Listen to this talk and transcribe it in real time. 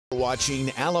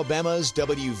watching Alabama's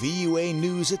WVUA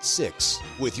News at 6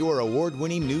 with your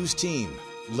award-winning news team,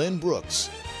 Lynn Brooks,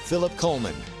 Philip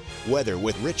Coleman, weather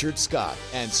with Richard Scott,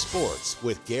 and sports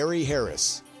with Gary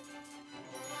Harris.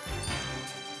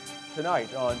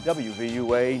 Tonight on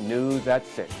WVUA News at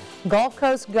 6. Gulf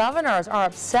Coast governors are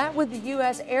upset with the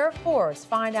U.S. Air Force.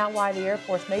 Find out why the Air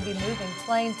Force may be moving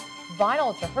planes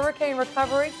vital to hurricane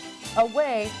recovery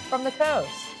away from the coast.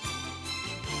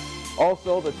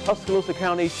 Also, the Tuscaloosa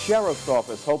County Sheriff's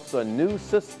Office hopes a new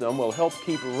system will help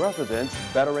keep residents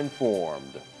better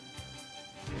informed.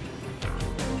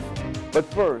 But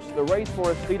first, the race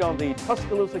for a seat on the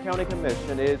Tuscaloosa County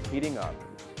Commission is heating up.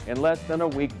 In less than a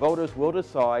week, voters will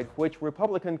decide which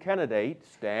Republican candidate,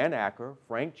 Stan Acker,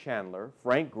 Frank Chandler,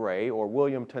 Frank Gray, or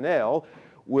William Tennell,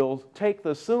 will take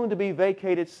the soon-to-be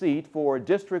vacated seat for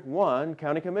District 1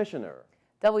 County Commissioner.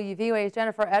 WVUA's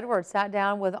Jennifer Edwards sat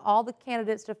down with all the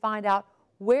candidates to find out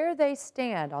where they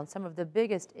stand on some of the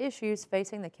biggest issues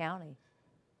facing the county.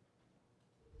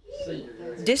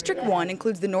 District 1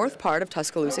 includes the north part of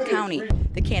Tuscaloosa County.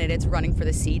 The candidates running for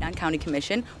the seat on County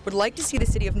Commission would like to see the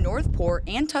city of Northport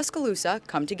and Tuscaloosa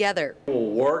come together. We'll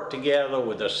work together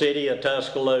with the city of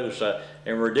Tuscaloosa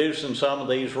in reducing some of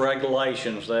these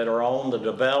regulations that are on the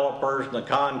developers and the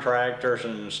contractors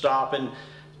and stopping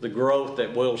the growth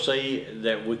that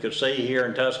we could see here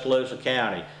in Tuscaloosa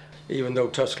County. Even though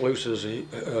Tuscaloosa is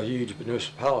a huge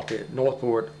municipality,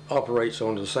 Northport operates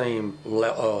on the same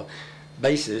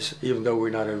basis, even though we're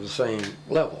not at the same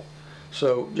level.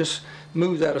 So just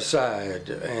move that aside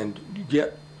and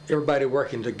get everybody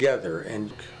working together.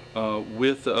 And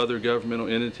with the other governmental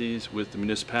entities, with the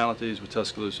municipalities, with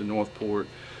Tuscaloosa, Northport,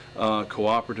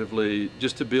 cooperatively,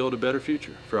 just to build a better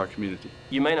future for our community.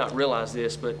 You may not realize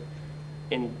this, but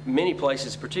in many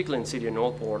places, particularly in the city of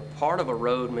Northport, part of a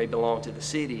road may belong to the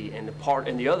city and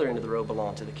the other end of the road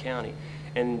belong to the county.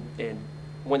 And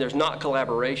when there's not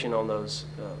collaboration on those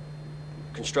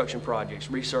construction projects,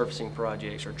 resurfacing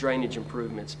projects, or drainage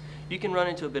improvements, you can run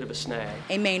into a bit of a snag.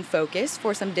 A main focus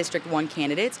for some District 1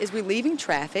 candidates is relieving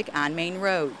traffic on main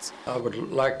roads. I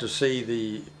would like to see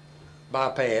the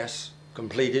bypass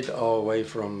completed all the way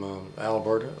from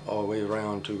Alberta, all the way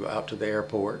around out to the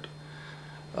airport.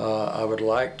 I would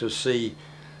like to see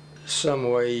some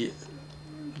way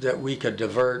that we could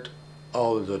divert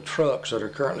all of the trucks that are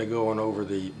currently going over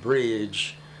the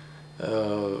bridge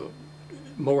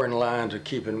more in line to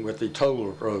keeping with the toll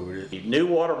road. New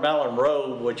Watermelon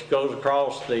Road, which goes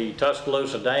across the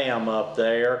Tuscaloosa Dam up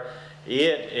there,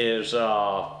 it is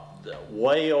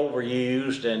way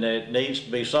overused, and it needs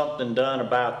to be something done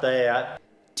about that.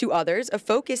 To others, a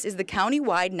focus is the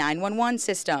county-wide 911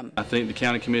 system. I think the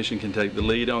County Commission can take the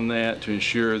lead on that to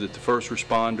ensure that the first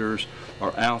responders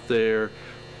are out there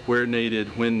where needed,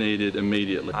 when needed,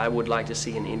 immediately. I would like to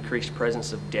see an increased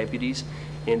presence of deputies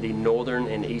in the northern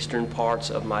and eastern parts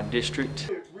of my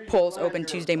district. Polls open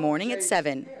Tuesday morning at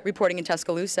 7. Reporting in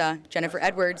Tuscaloosa, Jennifer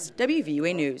Edwards,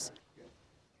 WVUA News.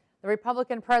 The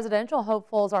Republican presidential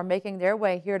hopefuls are making their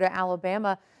way here to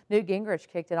Alabama. Newt Gingrich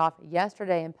kicked it off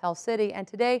yesterday in Pell City, and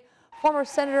today former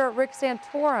Senator Rick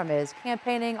Santorum is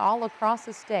campaigning all across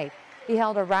the state. He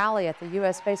held a rally at the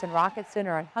U.S. Space and Rocket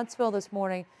Center in Huntsville this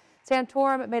morning.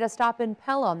 Santorum made a stop in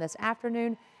Pelham this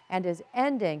afternoon and is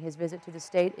ending his visit to the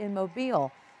state in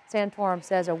Mobile. Santorum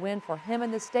says a win for him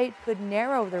in the state could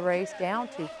narrow the race down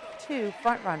to 2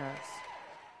 frontrunners.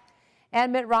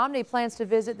 And Mitt Romney plans to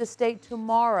visit the state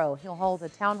tomorrow. He'll hold a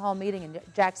town hall meeting in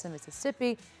Jackson,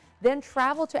 Mississippi, then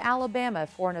travel to Alabama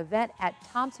for an event at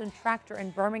Thompson Tractor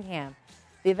in Birmingham.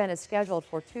 The event is scheduled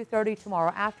for 2:30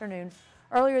 tomorrow afternoon.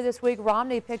 Earlier this week,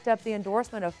 Romney picked up the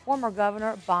endorsement of former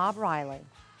Governor Bob Riley.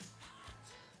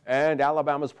 And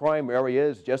Alabama's primary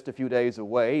is just a few days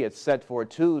away. It's set for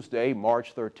Tuesday,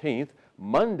 March 13th.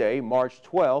 Monday, March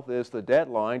 12th is the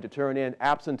deadline to turn in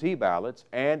absentee ballots.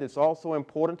 And it's also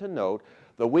important to note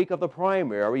the week of the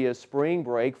primary is spring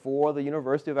break for the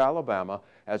University of Alabama,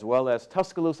 as well as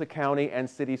Tuscaloosa County and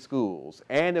city schools.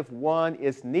 And if one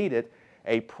is needed,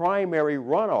 a primary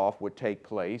runoff would take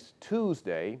place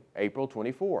Tuesday, April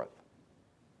 24th.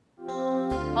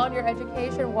 On your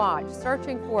education watch,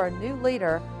 searching for a new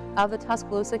leader of the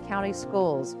Tuscaloosa County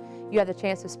Schools. You have the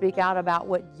chance to speak out about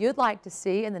what you'd like to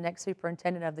see in the next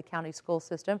superintendent of the county school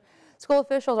system. School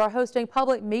officials are hosting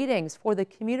public meetings for the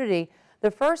community. The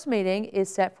first meeting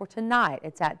is set for tonight.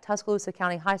 It's at Tuscaloosa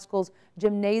County High School's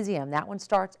gymnasium. That one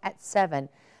starts at 7.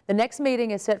 The next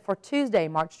meeting is set for Tuesday,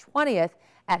 March 20th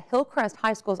at Hillcrest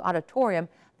High School's auditorium.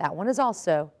 That one is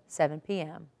also 7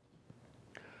 p.m.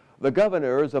 The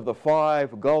governors of the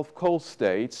 5 Gulf Coast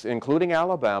states, including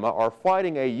Alabama, are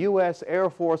fighting a U.S. Air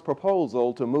Force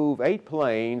proposal to move 8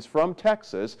 planes from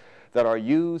Texas that are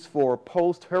used for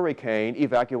post-hurricane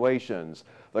evacuations.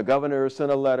 The governors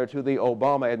sent a letter to the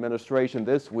Obama administration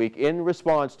this week in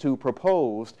response to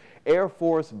proposed Air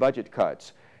Force budget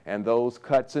cuts. And those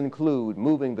cuts include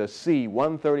moving the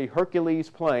C-130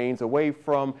 Hercules planes away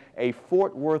from a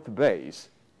Fort Worth base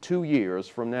 2 years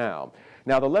from now.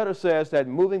 Now, the letter says that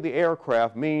moving the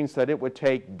aircraft means that it would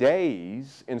take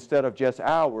days instead of just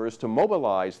hours to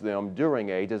mobilize them during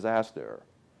a disaster.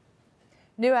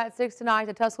 New at 6 tonight,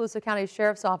 the Tuscaloosa County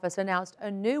Sheriff's Office announced a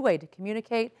new way to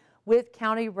communicate with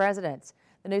county residents.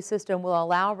 The new system will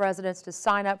allow residents to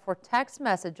sign up for text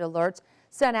message alerts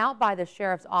sent out by the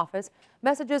Sheriff's Office.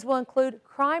 Messages will include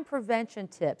crime prevention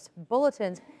tips,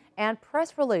 bulletins, and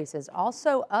press releases,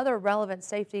 also other relevant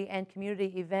safety and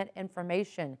community event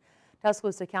information.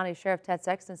 Tuscaloosa County Sheriff Ted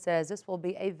Sexton says this will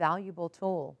be a valuable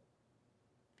tool.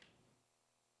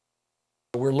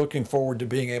 We're looking forward to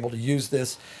being able to use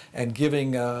this and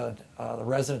giving the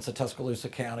residents of Tuscaloosa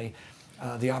County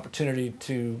the opportunity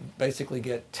to basically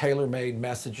get tailor-made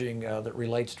messaging that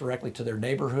relates directly to their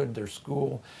neighborhood, their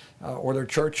school, or their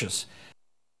churches.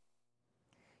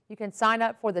 You can sign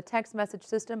up for the text message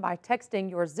system by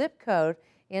texting your zip code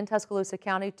in Tuscaloosa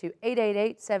County to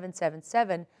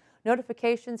 888-777.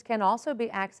 Notifications can also be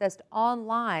accessed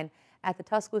online at the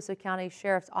Tuscaloosa County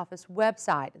Sheriff's Office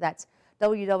website. That's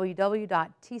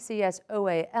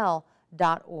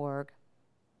www.tcsoal.org.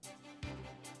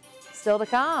 Still to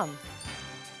come.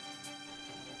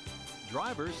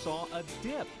 Drivers saw a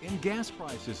dip in gas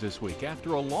prices this week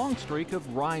after a long streak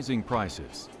of rising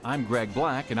prices. I'm Greg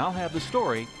Black, and I'll have the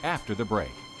story after the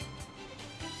break.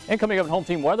 And coming up in Home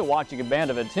Team Weather, watching a band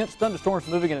of intense thunderstorms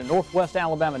moving into northwest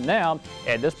Alabama now.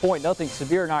 At this point, nothing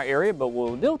severe in our area, but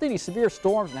we'll deal with any severe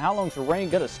storms and how long's the rain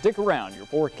going to stick around. Your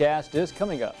forecast is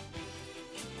coming up.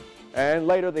 And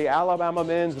later, the Alabama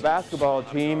men's basketball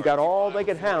team got all they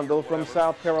could handle from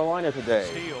South Carolina today.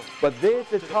 But did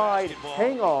the Tide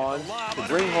hang on to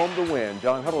bring home the win?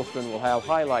 John Huddleston will have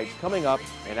highlights coming up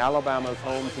in Alabama's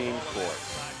Home Team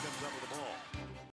Sports.